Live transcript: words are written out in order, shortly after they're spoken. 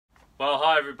Well,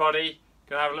 hi everybody.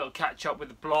 Gonna have a little catch up with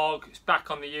the blog. It's back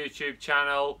on the YouTube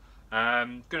channel.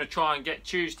 Gonna try and get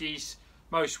Tuesdays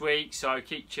most weeks, so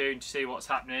keep tuned to see what's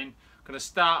happening. Gonna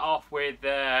start off with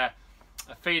a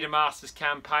Feeder Masters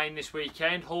campaign this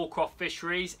weekend. Hallcroft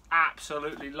Fisheries.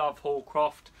 Absolutely love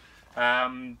Hallcroft.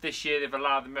 This year they've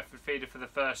allowed the method feeder for the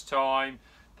first time.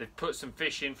 They've put some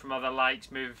fish in from other lakes,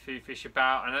 moved a few fish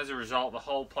about, and as a result the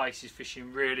whole place is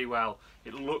fishing really well.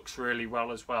 It looks really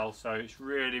well as well, so it's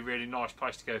really nice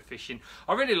place to go fishing.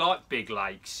 I really like big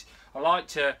lakes. I like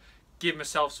to give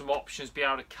myself some options, be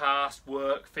able to cast,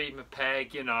 work, feed my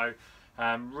peg, you know.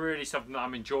 Really something that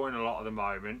I'm enjoying a lot at the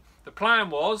moment. The plan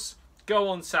was go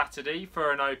on Saturday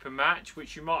for an open match,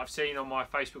 which you might have seen on my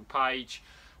Facebook page.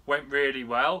 Went really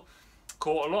well.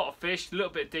 Caught a lot of fish, a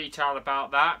little bit of detail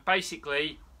about that.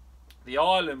 Basically, the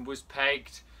island was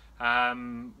pegged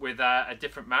with a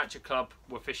different match. A club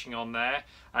were fishing on there,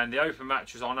 and the open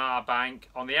match was on our bank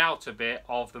on the outer bit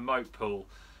of the moat pool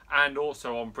and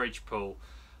also on bridge pool.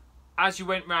 As you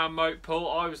went round moat pool,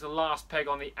 I was the last peg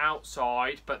on the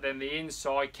outside, but then the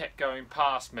inside kept going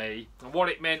past me, and what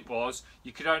it meant was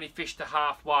you could only fish to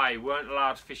halfway, weren't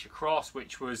allowed to fish across,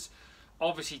 which was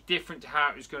obviously different to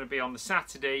how it was going to be on the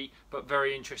Saturday, but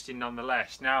very interesting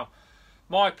nonetheless. Now,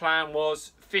 my plan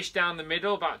was fish down the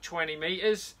middle, about 20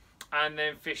 metres, and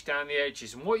then fish down the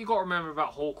edges. And what you've got to remember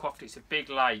about Hallcroft, it's a big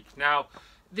lake. Now,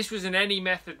 this was an any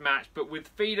method match, but with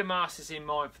Feeder Masters in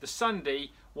mind for the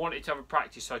Sunday, wanted to have a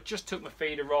practice. So I just took my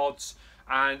feeder rods,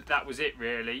 and that was it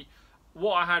really.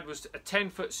 What I had was a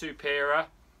 10-foot Superior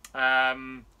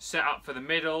set up for the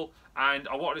middle, and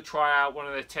I wanted to try out one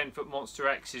of the 10-foot Monster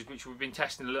X's, which we've been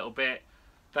testing a little bit.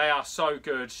 They are so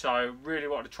good, so really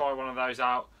wanted to try one of those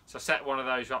out. So I set one of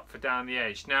those up for down the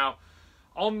edge. Now,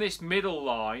 on this middle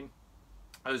line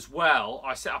as well,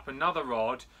 I set up another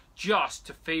rod just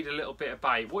to feed a little bit of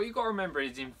bait. What you've got to remember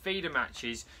is in feeder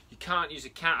matches, you can't use a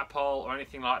catapult or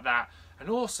anything like that. And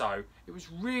also, it was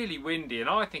really windy, and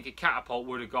I think a catapult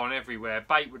would have gone everywhere,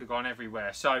 bait would have gone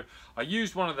everywhere. So I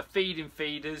used one of the feeding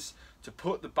feeders to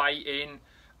put the bait in,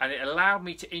 and it allowed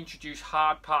me to introduce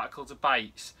hard particles of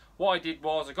baits. What I did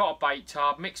was I got a bait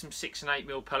tub, mixed some 6 and 8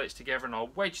 mil pellets together, and I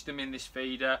wedged them in this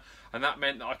feeder, and that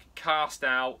meant that I could cast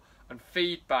out and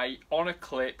feed bait on a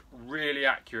clip really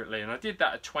accurately. And I did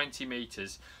that at 20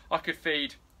 metres. I could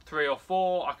feed 3 or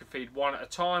 4, I could feed 1 at a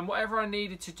time, whatever I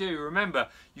needed to do. Remember,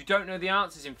 you don't know the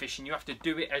answers in fishing, you have to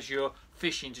do it as you're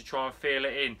fishing to try and feel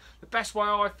it in. The best way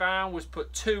I found was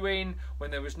put 2 in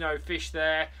when there was no fish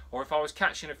there, or if I was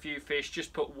catching a few fish,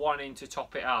 just put 1 in to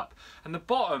top it up. And the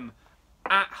bottom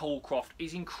at Hallcroft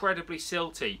is incredibly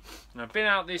silty. And I've been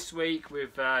out this week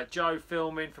with Joe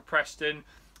filming for Preston,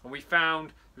 and we found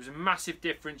there was a massive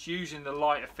difference using the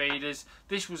lighter feeders.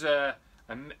 This was a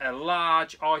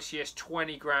large ICS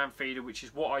 20 gram feeder, which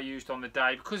is what I used on the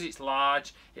day. Because it's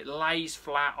large, it lays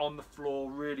flat on the floor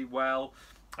really well,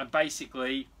 and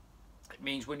basically it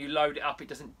means when you load it up it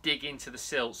doesn't dig into the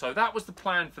silt. So that was the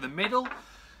plan for the middle,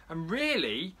 and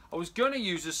really I was going to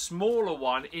use a smaller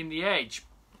one in the edge,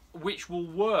 which will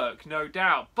work no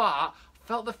doubt, but I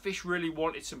felt the fish really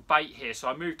wanted some bait here, so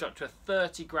I moved up to a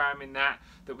 30 gram in that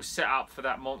was set up for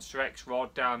that Monster X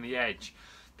rod down the edge.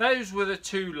 Those were the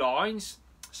 2 lines.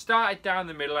 Started down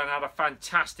the middle and had a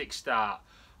fantastic start.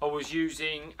 I was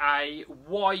using a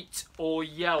white or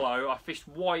yellow. I fished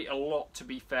white a lot, to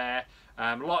be fair.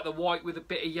 Like the white with a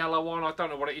bit of yellow on. I don't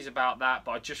know what it is about that,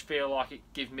 but I just feel like it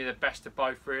gives me the best of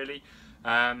both really.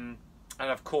 And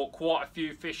I've caught quite a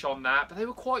few fish on that, but they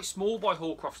were quite small by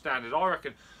Hallcroft standard. I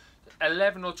reckon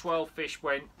 11 or 12 fish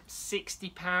went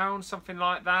 60 pounds, something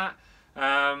like that,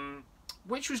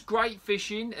 which was great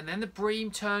fishing. And then the bream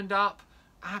turned up,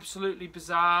 absolutely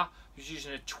bizarre. I was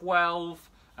using a 12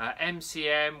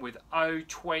 MCM with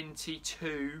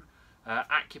 022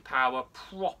 AccuPower,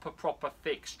 proper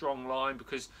thick strong line,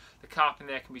 because the carp in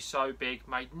there can be so big.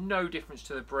 Made no difference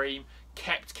to the bream,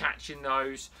 kept catching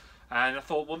those. And I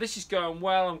thought, well, this is going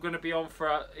well. I'm going to be on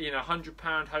for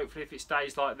 £100 hopefully if it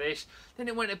stays like this. Then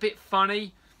it went a bit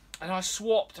funny, and I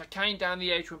swapped. I came down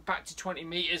the edge, went back to 20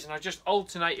 metres, and I just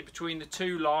alternated between the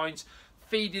 2 lines,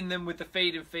 feeding them with the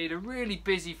feeding feeder, really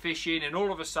busy fishing, and all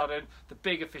of a sudden the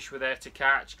bigger fish were there to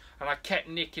catch, and I kept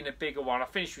nicking a bigger one. I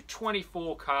finished with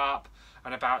 24 carp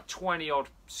and about 20 odd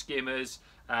skimmers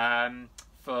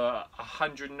for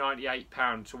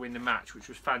 £198 to win the match, which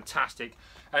was fantastic.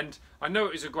 And I know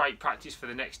it was a great practice for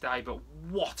the next day, but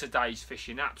what a day's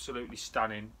fishing, absolutely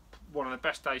stunning. One of the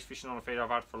best days fishing on a feeder I've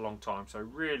had for a long time, so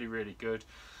really good.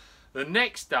 The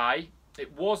next day,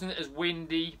 it wasn't as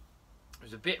windy, it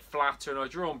was a bit flatter, and I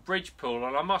drew on bridge pool,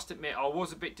 and I must admit I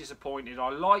was a bit disappointed. I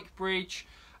like bridge,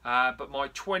 but my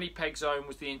 20 peg zone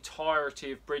was the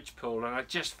entirety of Bridgepool, and I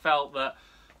just felt that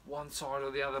one side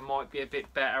or the other might be a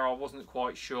bit better. I wasn't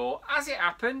quite sure. As it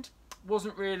happened,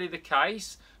 wasn't really the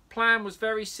case. Plan was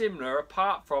very similar,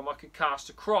 apart from I could cast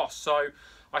across. So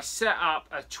I set up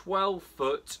a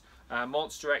 12-foot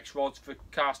Monster X rods for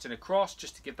casting across,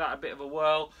 just to give that a bit of a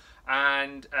whirl.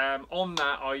 And on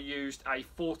that I used a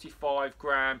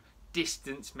 45-gram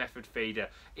distance method feeder.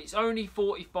 It's only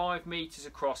 45 meters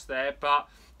across there, but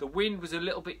the wind was a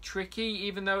little bit tricky.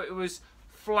 Even though it was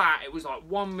flat, it was like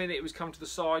 1 minute it was coming to the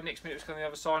side, next minute it was coming to the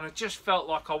other side, and I just felt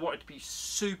like I wanted to be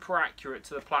super accurate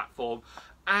to the platform.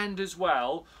 And as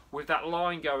well, with that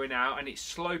line going out and it's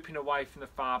sloping away from the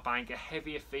far bank, a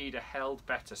heavier feeder held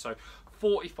better. So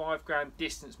 45-gram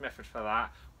distance method for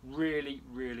that, really,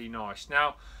 really nice.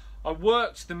 Now, I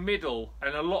worked the middle,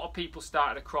 and a lot of people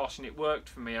started across, and it worked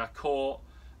for me. I caught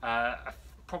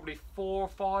probably 4 or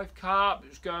 5 carp. It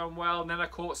was going well, and then I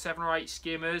caught 7 or 8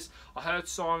 skimmers. I heard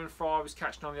Simon Fry was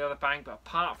catching on the other bank, but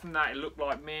apart from that, it looked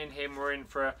like me and him were in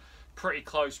for a pretty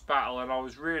close battle, and I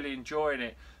was really enjoying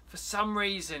it. For some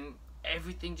reason,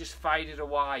 everything just faded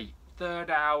away. Third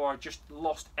hour, I just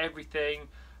lost everything.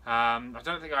 I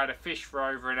don't think I had a fish for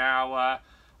over an hour.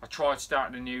 I tried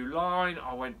starting a new line.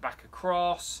 I went back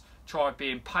across, tried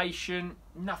being patient.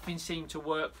 Nothing seemed to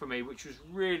work for me, which was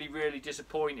really, really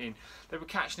disappointing. They were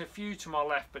catching a few to my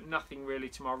left, but nothing really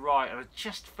to my right. And I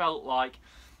just felt like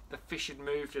the fish had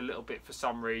moved a little bit for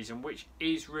some reason, which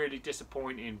is really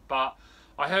disappointing. But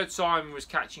I heard Simon was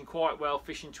catching quite well,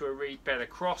 fishing to a reed bed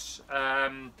across,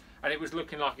 and it was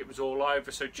looking like it was all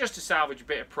over. So just to salvage a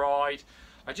bit of pride,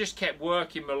 I just kept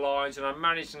working my lines, and I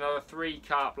managed another 3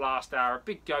 carp last hour, a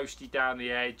big ghosty down the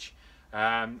edge,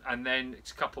 and then it's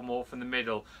a couple more from the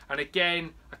middle. And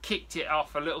again, I kicked it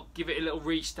off a little, give it a little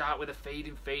restart with a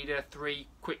feeding feeder, 3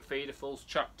 quick feederfuls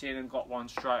chucked in and got one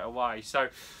straight away. So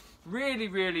really,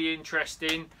 really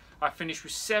interesting. I finished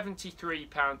with 73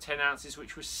 pound 10 ounces,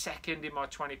 which was second in my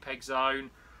 20 peg zone.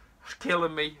 It's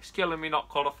killing me not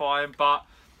qualifying, but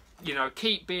you know,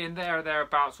 keep being there or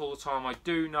thereabouts all the time. I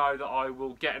do know that I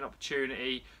will get an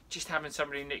opportunity. Just having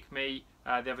somebody nick me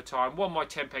the other time, won my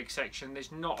 10 peg section.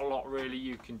 There's not a lot really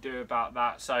you can do about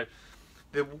that. So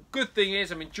the good thing is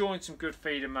I'm enjoying some good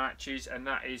feeder matches, and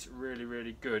that is really,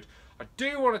 really good. I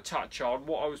do want to touch on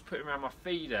what I was putting around my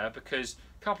feeder, because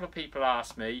a couple of people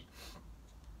asked me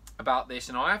about this,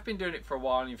 and I have been doing it for a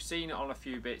while, and you've seen it on a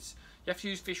few bits. You have to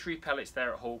use fishery pellets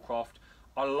there at Hallcroft.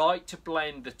 I like to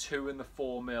blend the 2 and the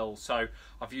 4 mils, so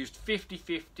I've used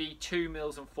 50-50, 2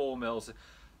 mils and 4 mils.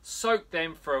 Soaked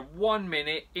them for 1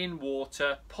 minute in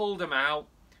water, pulled them out,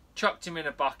 chucked them in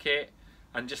a bucket,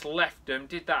 and just left them.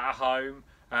 Did that at home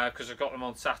because I got them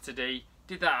on Saturday.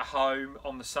 Did that at home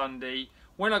on the Sunday.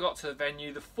 When I got to the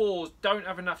venue, the 4s don't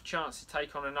have enough chance to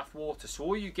take on enough water, so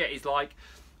all you get is like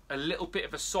a little bit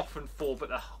of a softened 4, but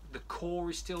the core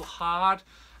is still hard.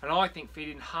 And I think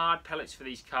feeding hard pellets for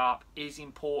these carp is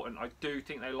important. I do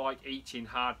think they like eating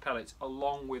hard pellets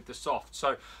along with the soft.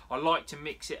 So I like to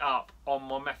mix it up on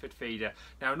my method feeder.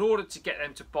 Now, in order to get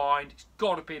them to bind, it's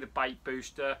got to be the bait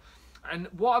booster. And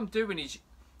what I'm doing is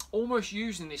almost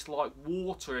using this like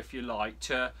water, if you like,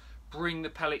 to bring the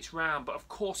pellets round. But of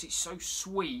course, it's so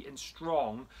sweet and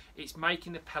strong, it's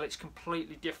making the pellets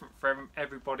completely different from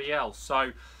everybody else.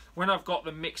 So when I've got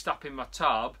them mixed up in my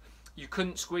tub, you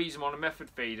couldn't squeeze them on a method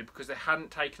feeder because they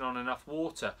hadn't taken on enough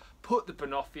water. Put the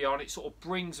banoffee on, it sort of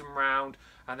brings them round,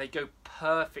 and they go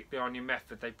perfectly on your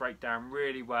method. They break down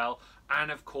really well,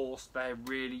 and of course they're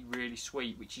really, really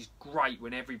sweet, which is great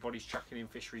when everybody's chucking in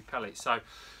fishery pellets. So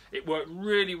it worked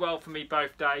really well for me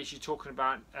both days. You're talking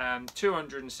about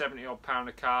 270 odd pound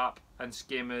of carp and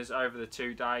skimmers over the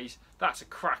 2 days. That's a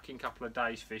cracking couple of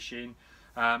days fishing.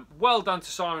 Well done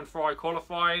to Simon Fry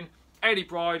qualifying. Eddie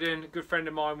Bryden, a good friend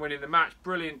of mine, winning the match.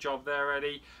 Brilliant job there,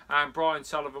 Eddie. And Brian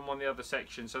Sullivan won the other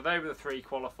section. So they were the 3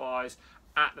 qualifiers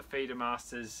at the Feeder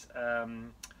Masters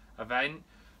event.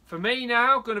 For me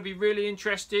now, going to be really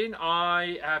interesting.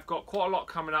 I have got quite a lot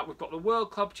coming up. We've got the World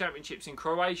Club Championships in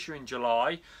Croatia in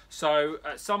July. So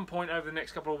at some point over the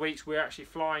next couple of weeks, we're actually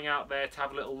flying out there to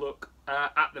have a little look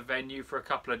at the venue for a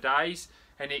couple of days.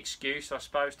 Any excuse, I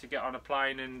suppose, to get on a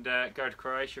plane and go to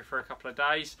Croatia for a couple of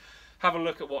days. Have a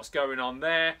look at what's going on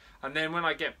there, and then when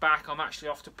I get back, I'm actually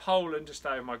off to Poland to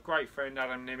stay with my great friend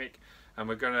Adam Nimick, and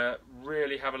we're going to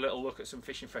really have a little look at some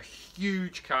fishing for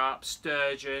huge carp,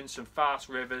 sturgeon, some fast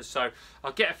rivers. So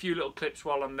I'll get a few little clips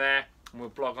while I'm there, and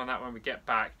we'll blog on that when we get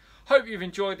back. Hope you've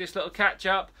enjoyed this little catch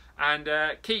up, and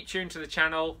keep tuned to the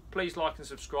channel. Please like and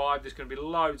subscribe. There's going to be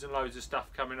loads and loads of stuff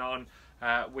coming on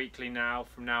weekly now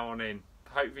from now on in.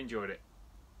 Hope you've enjoyed it.